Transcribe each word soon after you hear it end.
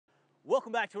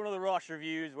Welcome back to another Ross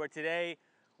Reviews, where today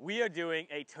we are doing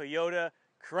a Toyota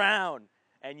Crown.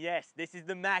 And yes, this is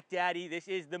the Mac Daddy, this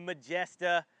is the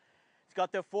Majesta. It's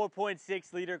got the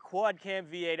 4.6 liter quad cam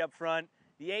V8 up front,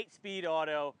 the 8-speed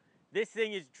auto. This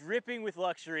thing is dripping with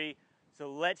luxury, so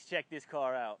let's check this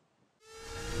car out.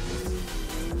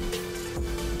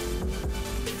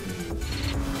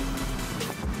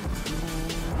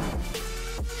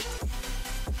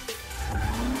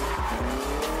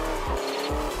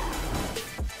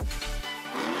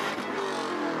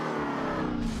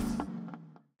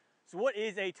 So what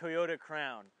is a Toyota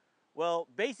Crown? Well,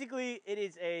 basically it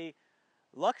is a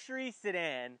luxury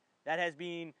sedan that has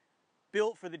been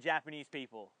built for the Japanese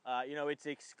people. It's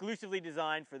exclusively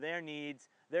designed for their needs,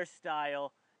 their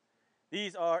style.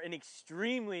 These are an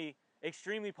extremely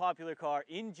popular car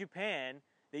in Japan.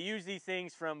 They use these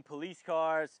things from police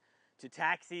cars to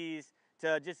taxis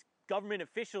to just government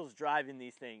officials driving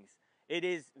these things. It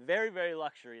is very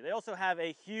luxury. They also have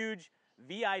a huge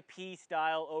VIP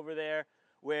style over there,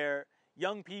 where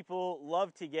young people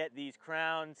love to get these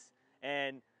Crowns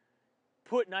and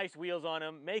put nice wheels on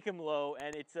them, make them low,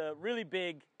 and it's a really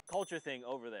big culture thing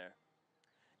over there.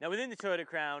 Now within the Toyota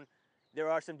Crown, there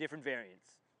are some different variants.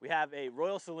 We have a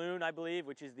Royal Saloon, I believe,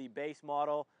 which is the base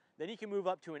model. Then you can move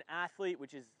up to an Athlete,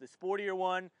 which is the sportier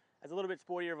one, has a little bit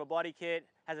sportier of a body kit,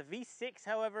 has a V6,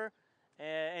 however,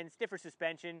 and stiffer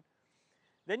suspension.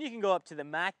 Then you can go up to the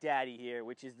Mac Daddy here,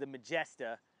 which is the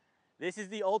Majesta. This is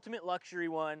the ultimate luxury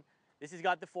one. This has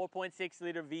got the 4.6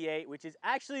 liter V8, which is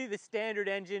actually the standard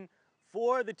engine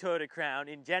for the Toyota Crown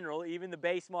in general. Even the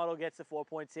base model gets the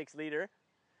 4.6 liter.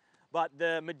 But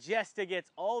the Majesta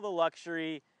gets all the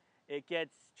luxury. It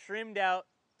gets trimmed out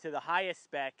to the highest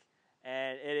spec,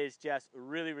 and it is just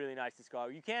really nice, this car.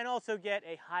 You can also get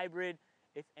a hybrid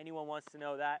if anyone wants to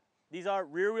know that. These are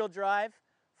rear-wheel drive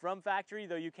from factory,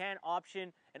 though you can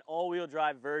option an all-wheel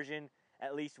drive version,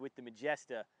 at least with the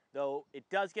Majesta. Though it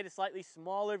does get a slightly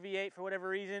smaller V8 for whatever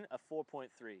reason, a 4.3.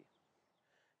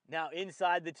 Now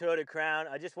inside the Toyota Crown,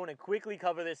 I just want to quickly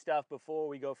cover this stuff before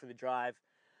we go for the drive.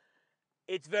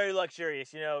 It's very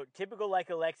luxurious, typical like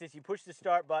a Lexus. You push the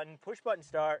start button, push button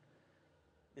start,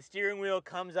 the steering wheel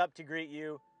comes up to greet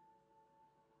you.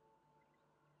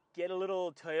 Get a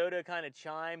little Toyota kind of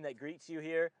chime that greets you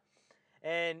here.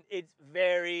 And it's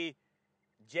very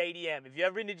JDM. If you've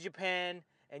ever been to Japan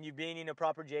and you've been in a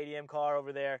proper JDM car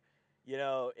over there,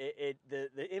 the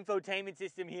infotainment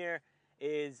system here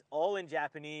is all in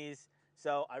Japanese,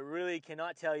 so I really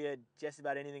cannot tell you just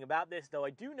about anything about this, though I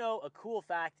do know a cool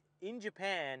fact in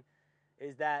Japan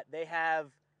is that they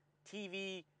have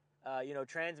TV,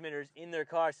 transmitters in their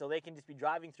car, so they can just be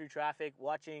driving through traffic,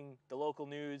 watching the local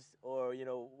news, or,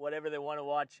 whatever they want to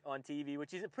watch on TV,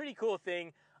 which is a pretty cool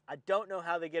thing. I don't know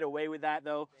how they get away with that,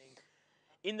 though.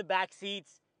 In the back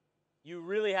seats, you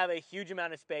really have a huge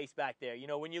amount of space back there.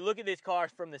 When you look at this car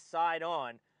from the side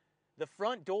on, the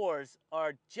front doors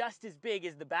are just as big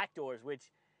as the back doors,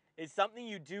 which is something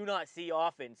you do not see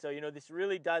often. So, this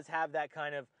really does have that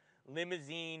kind of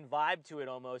limousine vibe to it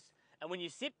almost. And when you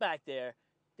sit back there,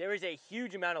 there is a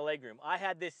huge amount of legroom. I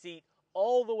had this seat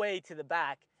all the way to the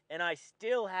back, and I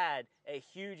still had a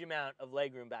huge amount of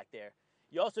legroom back there.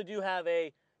 You also do have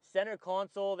a center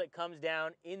console that comes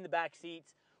down in the back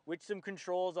seats, with some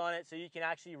controls on it, so you can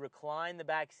actually recline the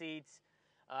back seats.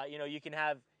 You can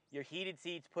have your heated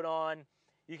seats put on.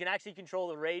 You can actually control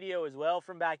the radio as well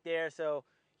from back there. So,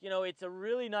 it's a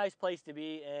really nice place to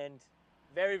be and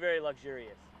very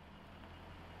luxurious.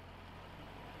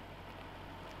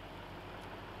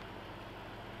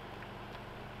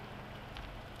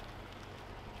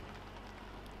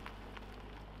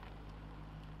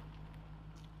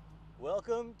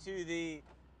 Welcome to the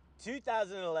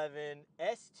 2011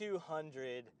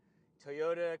 S200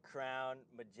 Toyota Crown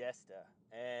Majesta.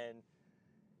 And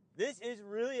this is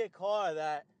really a car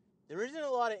that there isn't a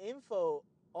lot of info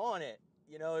on it.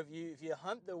 If you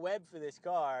hunt the web for this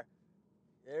car,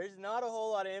 there's not a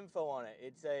whole lot of info on it.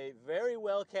 It's a very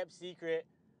well kept secret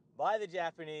by the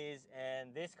Japanese,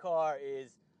 and this car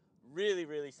is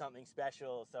really something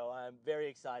special. So I'm very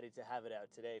excited to have it out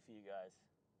today for you guys.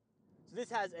 So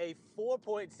this has a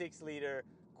 4.6 liter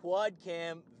quad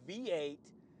cam V8,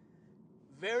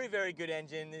 very good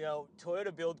engine.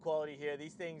 Toyota build quality here.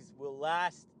 These things will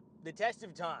last the test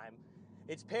of time.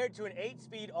 It's paired to an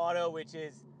 8-speed auto, which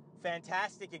is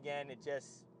fantastic. Again, it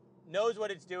just knows what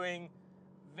it's doing.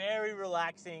 Very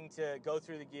relaxing to go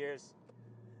through the gears.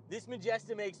 This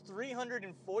Majesta makes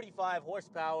 345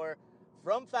 horsepower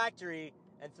from factory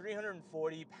and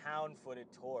 340 pound-foot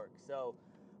of torque. So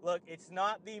look, it's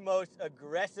not the most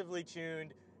aggressively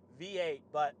tuned V8,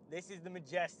 but this is the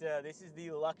Majesta, this is the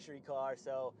luxury car,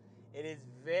 so It is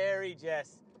very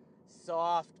just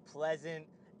soft, pleasant,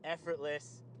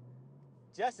 effortless.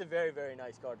 Just a very, very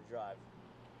nice car to drive.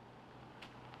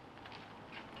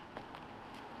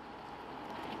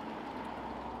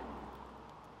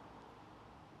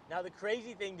 Now, the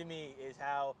crazy thing to me is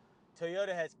how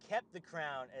Toyota has kept the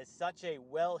Crown as such a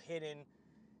well-hidden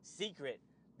secret,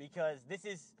 because this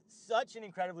is such an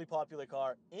incredibly popular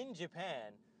car in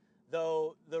Japan,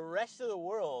 though the rest of the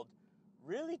world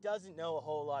really doesn't know a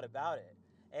whole lot about it.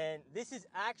 And this is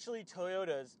actually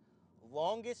Toyota's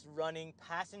longest running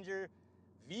passenger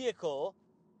vehicle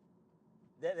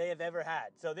that they have ever had.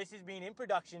 So this has been in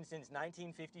production since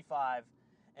 1955,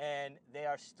 and they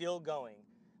are still going.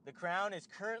 The Crown is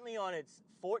currently on its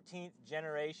 14th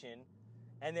generation,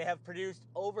 and they have produced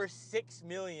over 6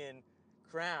 million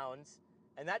Crowns,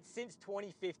 and that's since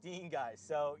 2015, guys.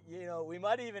 So, you know, we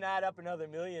might even add up another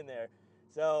million there.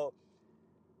 So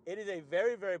it is a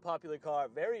very, very popular car,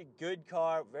 very good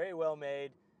car, very well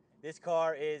made. This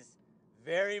car is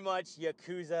very much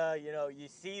Yakuza. You know, you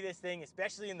see this thing,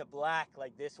 especially in the black,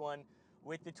 like this one,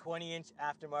 with the 20-inch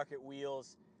aftermarket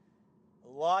wheels.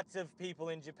 Lots of people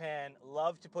in Japan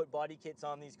love to put body kits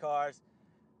on these cars,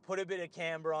 put a bit of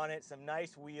camber on it, some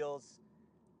nice wheels.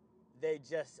 They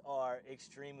just are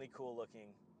extremely cool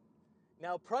looking.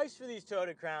 Now, price for these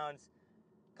Toyota Crowns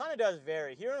kind of does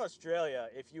vary. Here in Australia,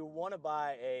 if you want to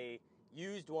buy a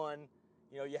used one,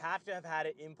 you know, you have to have had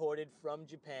it imported from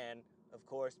Japan, of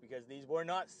course, because these were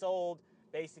not sold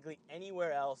basically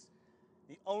anywhere else.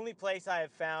 The only place I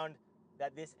have found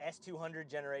that this S200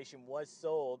 generation was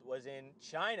sold was in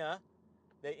China.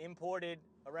 They imported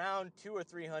around 200 or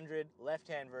 300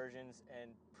 left-hand versions, and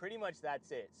pretty much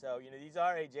that's it. So, you know, these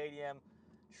are a JDM,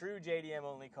 true JDM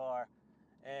only car.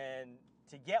 And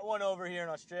to get one over here in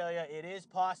Australia, it is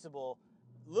possible.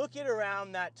 Look at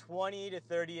around that $20,000 to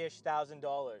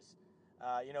 $30,000-ish.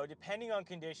 You know, depending on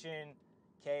condition,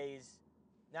 Ks.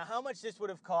 Now, how much this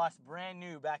would have cost brand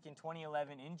new back in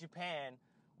 2011 in Japan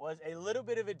was a little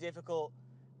bit of a difficult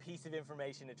piece of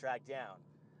information to track down.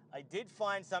 I did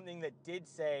find something that did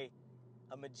say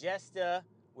a Majesta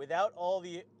without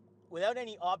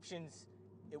any options,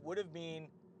 it would have been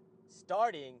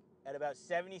starting at about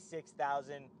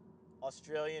 76,000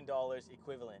 Australian dollars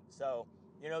equivalent. So,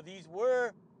 you know, these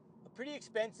were a pretty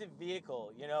expensive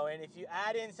vehicle, you know, and if you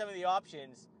add in some of the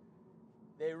options,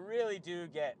 they really do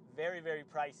get very, very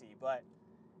pricey. But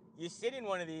you sit in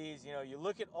one of these, you know, you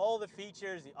look at all the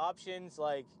features, the options,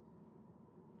 like,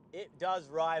 it does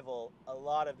rival a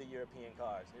lot of the European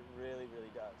cars. It really, really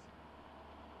does.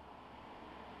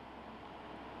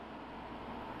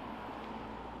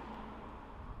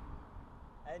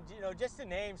 And, you know, just to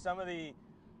name some of the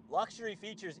luxury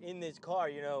features in this car,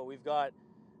 you know, we've got,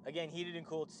 again, heated and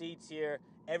cooled seats here.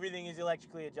 Everything is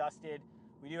electrically adjusted.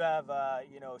 We do have,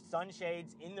 you know,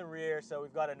 sunshades in the rear, so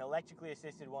we've got an electrically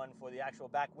assisted one for the actual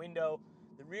back window.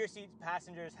 The rear seats,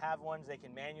 passengers have ones they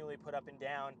can manually put up and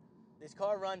down. This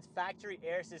car runs factory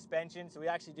air suspension, so we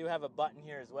actually do have a button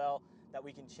here as well that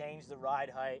we can change the ride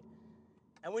height.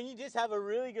 And when you just have a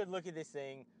really good look at this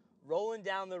thing, rolling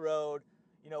down the road,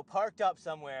 you know, parked up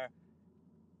somewhere,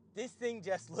 this thing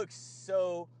just looks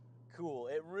so cool.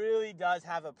 It really does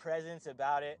have a presence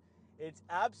about it. It's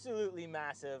absolutely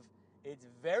massive. It's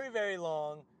very, very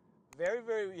long, very,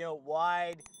 very, you know,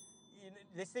 wide.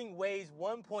 This thing weighs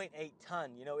 1.8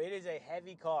 ton. You know, it is a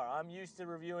heavy car. I'm used to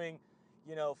reviewing,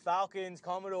 you know, Falcons,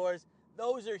 Commodores.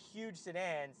 Those are huge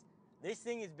sedans. This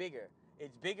thing is bigger.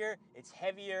 It's bigger, it's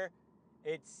heavier.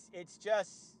 It's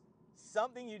just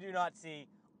something you do not see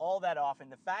all that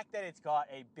often. The fact that it's got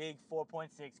a big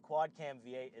 4.6 quad cam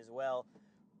V8 as well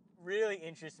really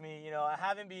interests me. You know, I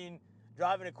haven't been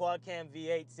driving a quad cam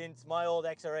V8 since my old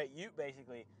XR8 Ute,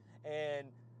 basically. And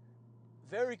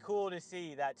very cool to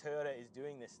see that Toyota is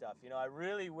doing this stuff. You know, I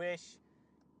really wish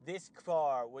this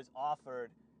car was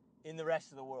offered in the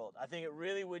rest of the world. I think it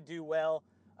really would do well.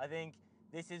 I think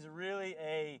this is really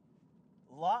a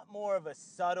lot more of a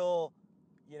subtle,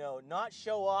 you know, not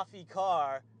show-offy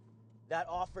car that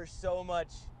offers so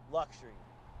much luxury.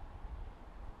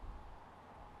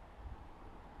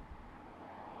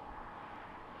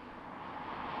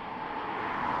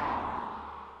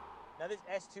 Now, this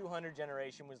S200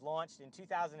 generation was launched in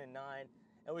 2009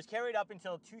 and was carried up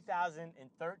until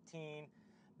 2013.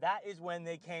 That is when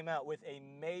they came out with a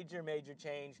major, major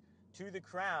change to the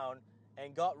Crown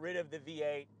and got rid of the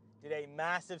V8, did a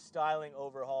massive styling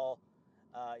overhaul.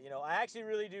 You know, I actually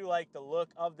really do like the look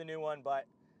of the new one, but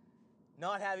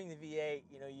not having the V8,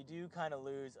 you know, you do kind of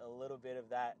lose a little bit of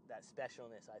that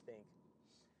specialness, I think.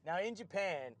 Now, in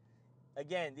Japan,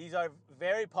 again, these are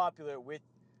very popular with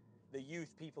the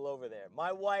youth people over there.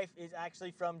 My wife is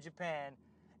actually from Japan,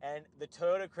 and the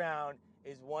Toyota Crown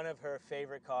is one of her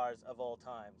favorite cars of all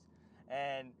times.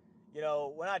 And, you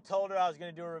know, when I told her I was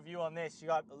going to do a review on this, she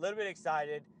got a little bit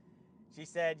excited. She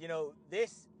said, you know,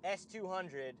 this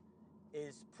S200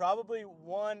 is probably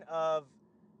one of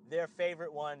their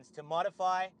favorite ones to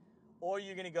modify, or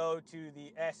you're going to go to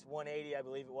the S180, I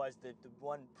believe it was, the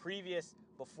one previous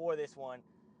before this one.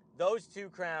 Those two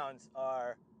Crowns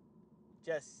are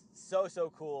just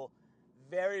so cool.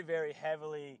 Very, very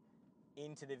heavily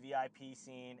into the VIP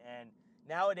scene. And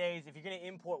nowadays, if you're going to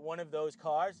import one of those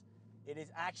cars, it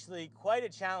is actually quite a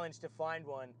challenge to find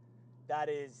one that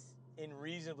is in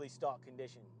reasonably stock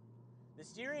condition. The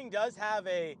steering does have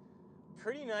a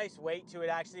pretty nice weight to it,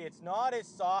 actually. It's not as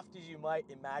soft as you might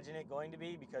imagine it going to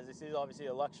be, because this is obviously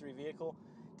a luxury vehicle.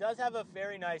 It does have a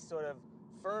very nice sort of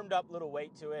firmed up little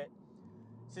weight to it.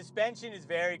 Suspension is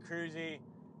very cruisy.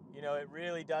 You know, it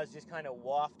really does just kind of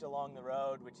waft along the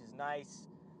road, which is nice.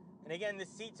 And again, the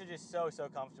seats are just so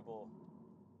comfortable.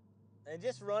 And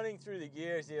just running through the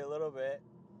gears here a little bit.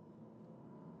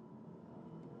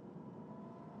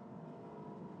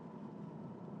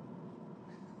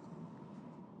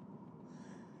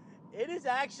 It is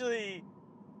actually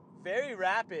very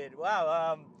rapid.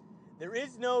 Wow, there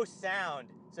is no sound,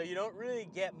 so you don't really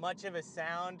get much of a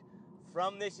sound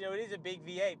from this. You know, it is a big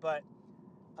V8, but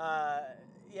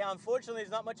yeah, unfortunately,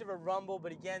 there's not much of a rumble.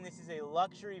 But again, this is a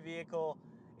luxury vehicle.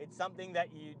 It's something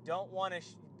that you don't want to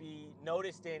be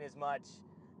noticed in as much,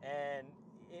 and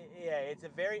yeah, it's a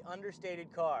very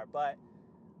understated car. But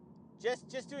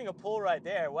just doing a pull right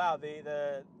there, wow,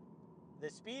 the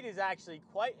speed is actually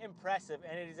quite impressive,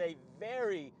 and it is a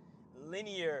very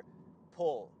linear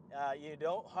pull. You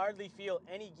don't hardly feel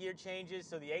any gear changes,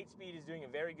 so the 8-speed is doing a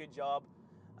very good job.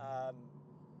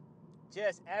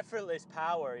 Just effortless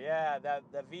power. Yeah,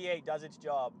 the V8 does its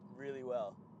job really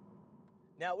well.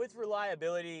 Now, with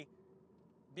reliability,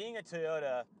 being a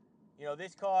Toyota, you know,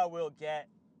 this car will get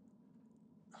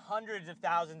hundreds of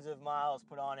thousands of miles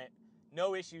put on it,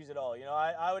 no issues at all. You know,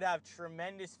 I would have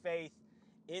tremendous faith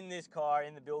in this car,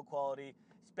 in the build quality,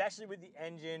 especially with the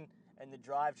engine and the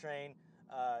drivetrain.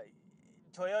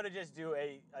 Toyota just do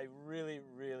a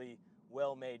really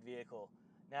well-made vehicle.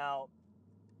 Now,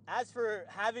 as for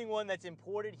having one that's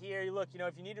imported here, look, you know,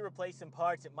 if you need to replace some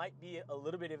parts, it might be a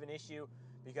little bit of an issue,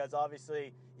 because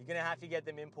obviously you're going to have to get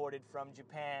them imported from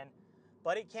Japan.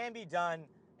 But it can be done,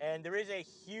 and there is a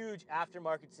huge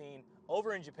aftermarket scene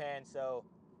over in Japan, so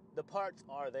the parts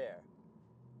are there.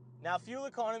 Now, fuel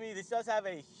economy, this does have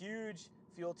a huge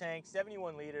fuel tank,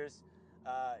 71 liters.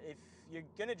 If you're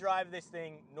going to drive this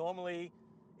thing, normally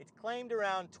it's claimed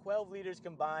around 12 liters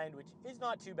combined, which is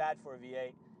not too bad for a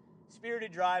V8.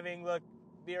 Spirited driving, look,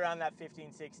 be around that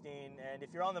 15, 16, and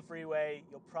if you're on the freeway,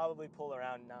 you'll probably pull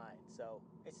around 9, so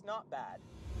it's not bad.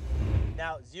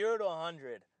 Now, 0 to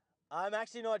 100. I'm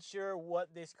actually not sure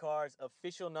what this car's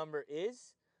official number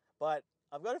is, but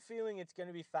I've got a feeling it's going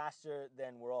to be faster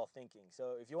than we're all thinking.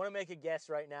 So if you want to make a guess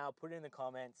right now, put it in the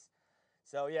comments.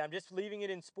 So yeah, I'm just leaving it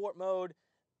in sport mode.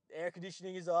 The air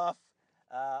conditioning is off.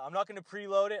 I'm not going to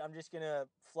preload it. I'm just going to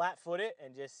flat foot it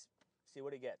and just see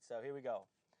what it gets. So here we go.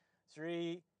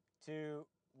 3, 2,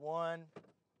 1.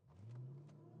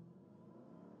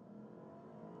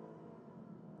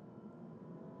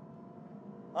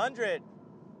 $100.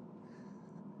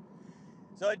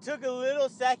 So it took a little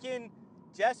second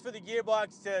just for the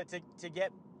gearbox to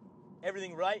get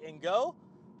everything right and go,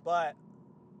 but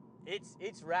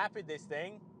it's rapid, this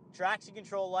thing. Traction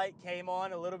control light came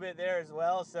on a little bit there as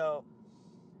well, so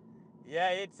yeah,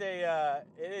 it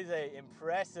is a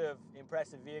impressive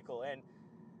vehicle. And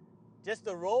just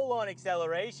the roll-on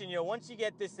acceleration, you know, once you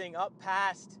get this thing up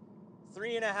past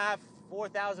 3.5,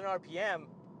 4,000 RPM,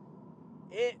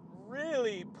 it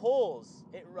really pulls.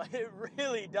 It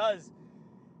really does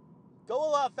go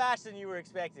a lot faster than you were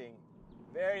expecting.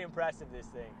 Very impressive, this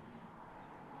thing.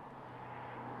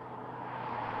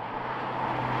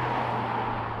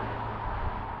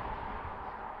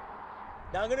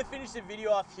 Now I'm going to finish the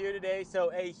video off here today,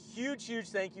 so a huge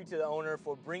thank you to the owner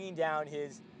for bringing down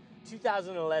his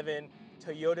 2011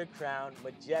 Toyota Crown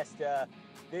Majesta.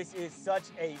 This is such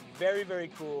a very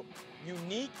cool,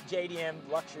 unique JDM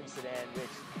luxury sedan, which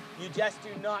you just do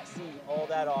not see all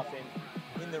that often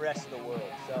in the rest of the world.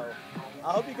 So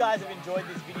I hope you guys have enjoyed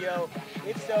this video.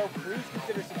 If so, please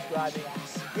consider subscribing,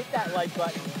 hit that like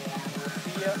button, and we'll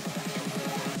see you